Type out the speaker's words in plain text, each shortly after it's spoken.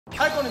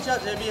はい、こんにちは。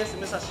 JBS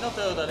武蔵の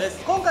豊田です。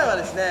今回は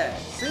ですね、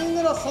スイン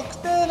グの測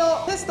定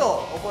のテスト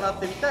を行っ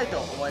てみたいと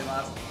思い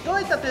ます。ど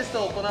ういったテス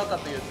トを行うか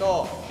という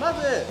と、ま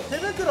ず手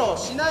袋を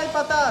しない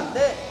パターン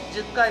で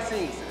10回スイ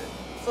ングする。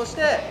そし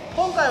て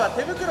今回は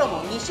手袋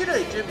も2種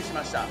類準備し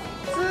ました。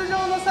通常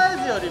のサイ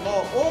ズより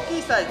も大き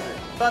いサイズ、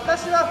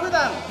私は普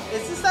段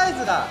S サイ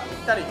ズがぴっ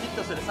たりフィッ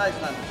トするサイズ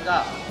なんです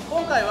が、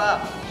今回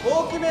は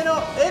大きめ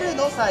の L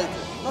のサイズ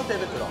の手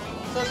袋、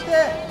そして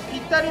ぴ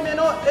ったりめ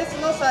の S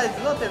のサイ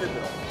ズの手袋、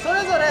そ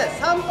れぞれ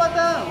3パ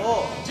ターン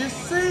を10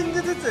スイン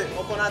グずつ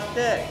行っ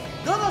て、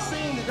どのスイ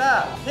ング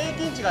が平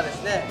均値がで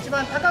すね一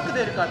番高く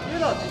出るかっていう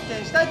のを実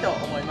験したいと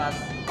思いま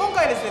す。今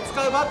回ですね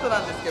使うバットな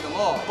んですけど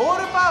も、ボ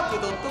ールパー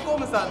ク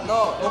 .com さん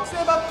の木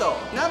製バット、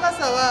長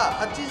さは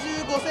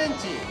85セン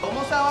チ、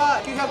重さ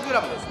は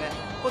 900g ですね。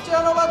こち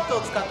らのバット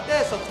を使っ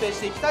て測定し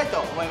ていきたいと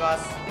思いま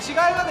す。違い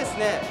はです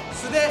ね、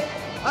素手、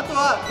あと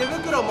は手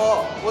袋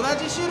も同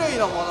じ種類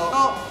のもの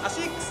のア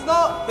シックス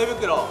の手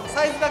袋、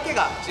サイズだけ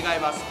が違い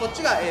ます。こっ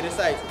ちが L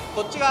サイズ、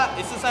こっちが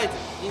S サイズ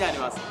になり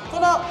ます。こ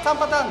の3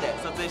パターンで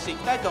撮影してい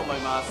きたいと思い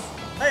ます。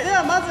はい、で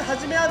はまずは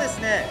じめはです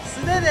ね、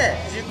素手で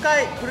10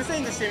回フルスイ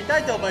ングしてみた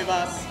いと思い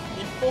ます。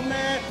1本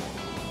目、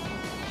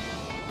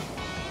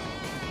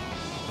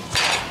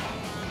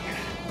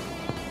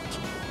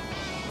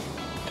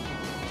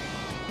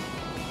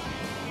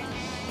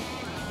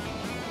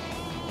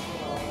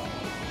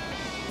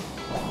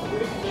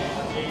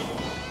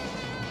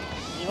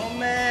2本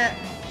目、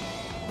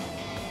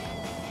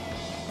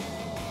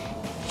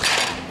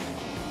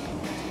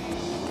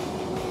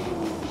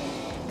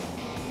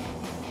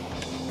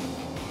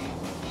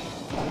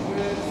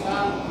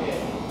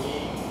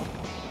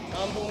3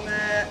本目、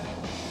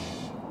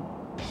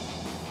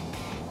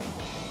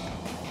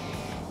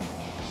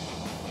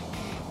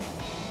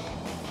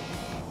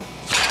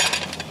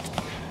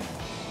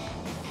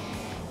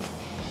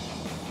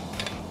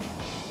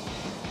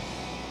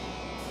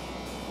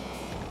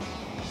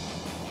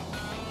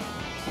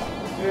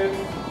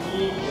2.5、1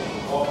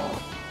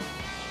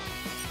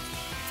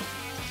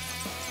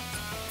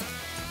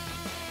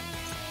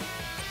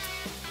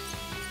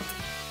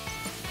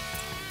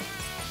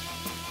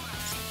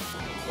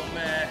本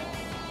目、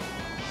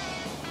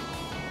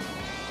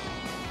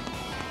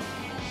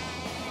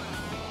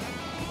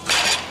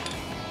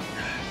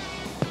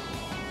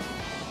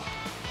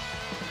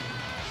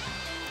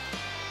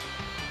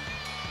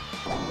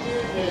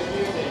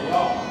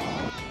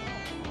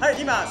はい、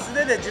今素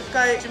手で10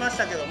回しまし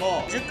たけど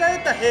も、10回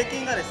打った平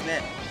均がです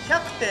ね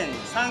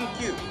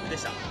 100.39 で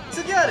した。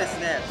次はです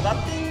ね、バ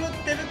ッティング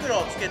手袋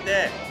をつけ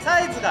て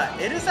サイズが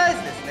L サイ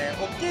ズですね、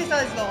大きい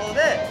サイズの方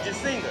で10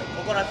スイング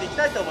行っていき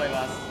たいと思い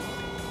ます。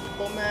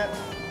1本目、2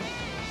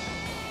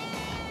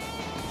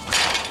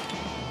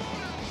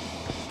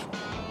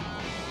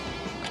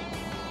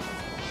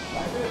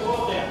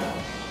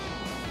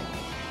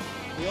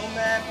本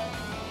目、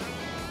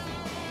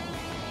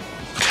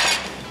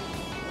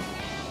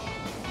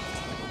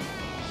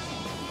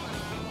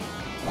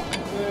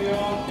104.6、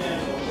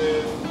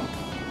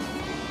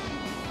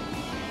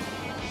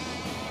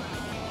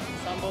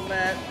3本目、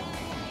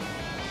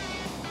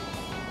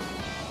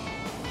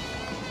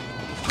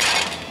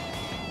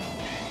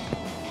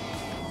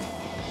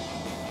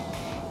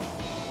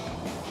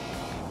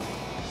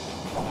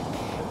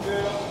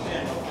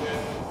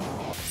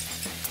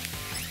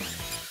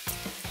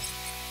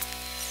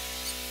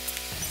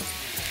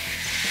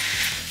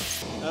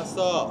ラス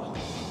ト、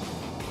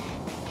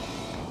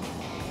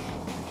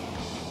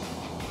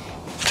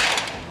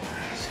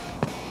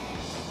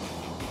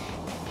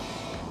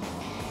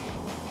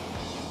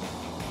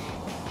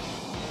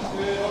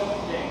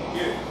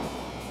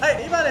は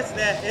い、今です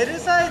ね L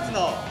サイズ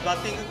のバ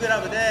ッティングク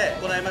ラブで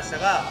行いました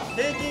が、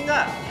平均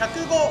が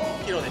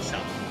105キロでした。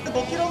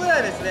5キロぐら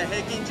いですね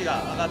平均値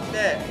が上がっ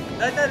て、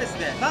だいたいです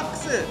ねマック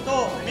ス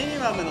とミニ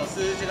マムの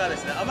数字がで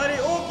すねあまり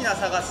大きな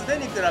差が素手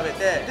に比べ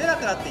て出な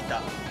くなっていた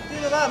ってい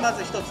うのがま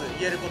ず一つ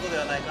言えることで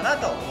はないかな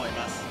と思い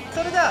ます。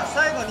それでは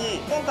最後に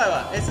今回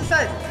は S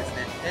サイズです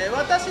ね、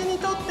私に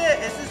とって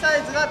S サ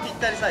イズがぴっ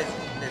たりサイズ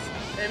です。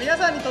皆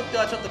さんにとって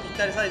はちょっとぴっ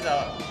たりサイズ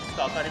はいくつ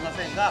か分かりま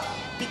せんが、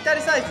ぴった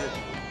りサイズ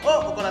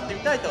を行ってみ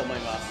たいと思い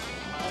ます。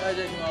はい、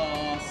じゃあいき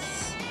ます。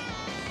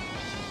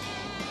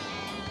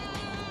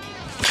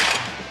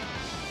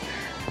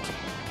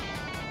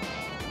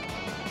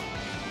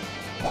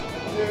5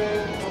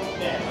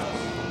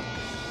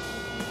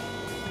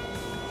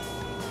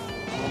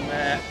本目、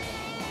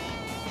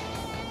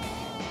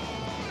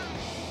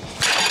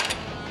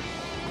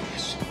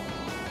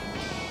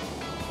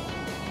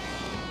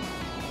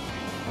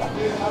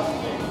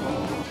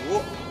お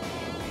っ、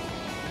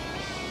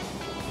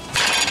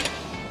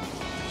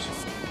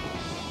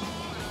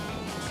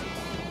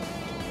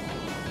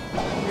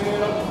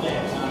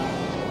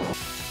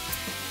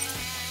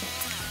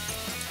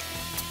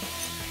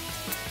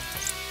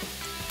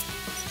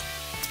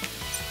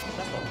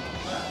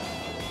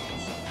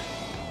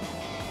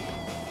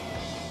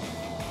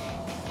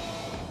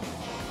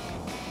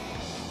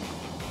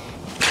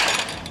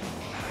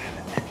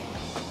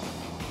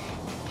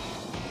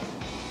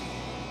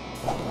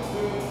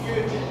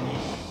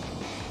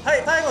は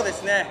い、最後で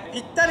すね、ぴ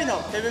ったりの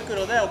手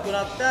袋で行っ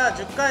た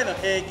10回の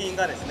平均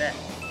がですね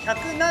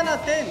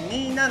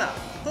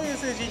 107.27 という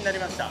数字になり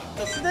ました。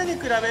すでに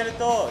比べる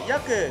と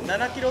約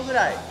7キロぐ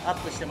らいアッ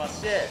プしてま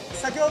すし、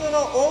先ほどの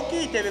大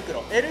きい手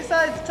袋 L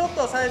サイズ、ちょっ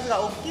とサイズ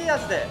が大きいや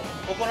つで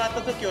行った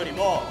時より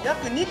も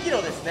約2キ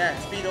ロですね、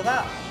スピード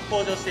が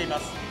向上していま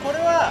す。これ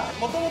は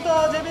もともと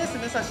JBS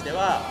武蔵で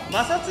は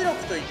摩擦力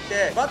といっ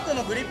て、バット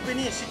のグリップ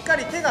にしっか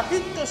り手がフィ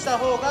ットした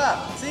方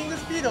がスイング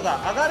スピードが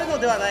上がるの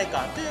ではない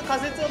かという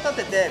仮説を立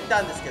ててい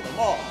たんですけど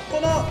も、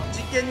この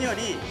実験によ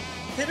り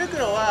手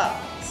袋は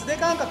素手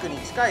感覚に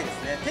近いで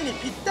すね、手に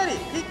ぴったりフ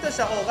ィットし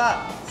た方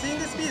がスイン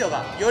グスピード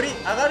がより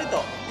上がる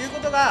というこ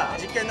とが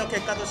実験の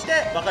結果とし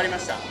て分かりま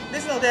した。で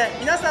すので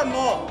皆さん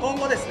も今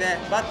後ですね、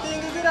バッティ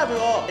ンググラブ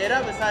を選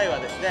ぶ際は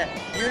ですね、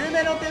緩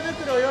めの手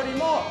袋より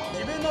も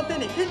自分の手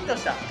にフィット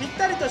したぴっ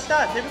たりとし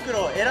た手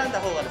袋を選んだ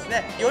方がです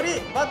ね、よ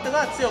りバット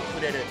が強く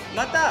振れる、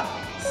また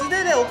素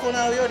手で行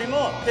うより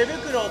も手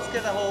袋をつけ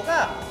た方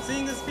がスイ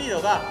ングスピー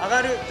ドが上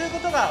がるというこ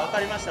とが分か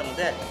りましたの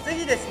で、ぜ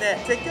ひです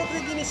ね、積極的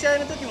に試合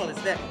の時もで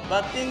すね、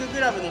バッティンググ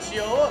ラブの使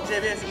用を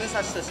JBS 武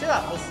蔵として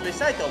はお勧めし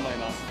たいと思い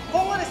ます。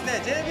今後ですね、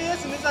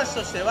 JBS 武蔵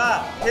として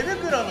は手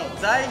袋の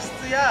材質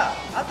や、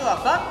あとは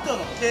バット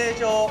の形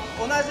状、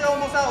同じ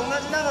重さ同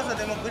じ長さ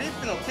でもグリッ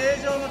プの形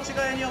状の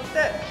違いによっ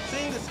てス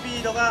イングスピ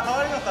ードが変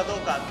わるのかど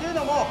うかっていう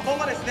のも今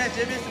後ですね、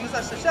 JBS 武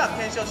蔵としては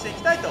検証してい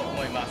きたいと思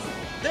いま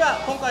す。で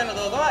は今回の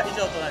動画は以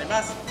上となり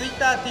ます。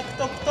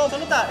 Twitter、TikTok とそ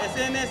の他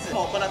SNS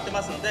も行って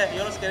ますので、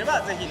よろしけれ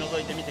ばぜひ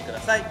覗いてみてくだ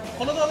さい。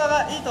この動画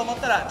がいいと思っ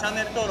たらチャン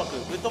ネル登録、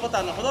グッドボ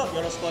タンのほど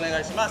よろしくお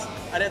願いします。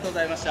ありがとうご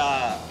ざいまし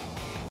た。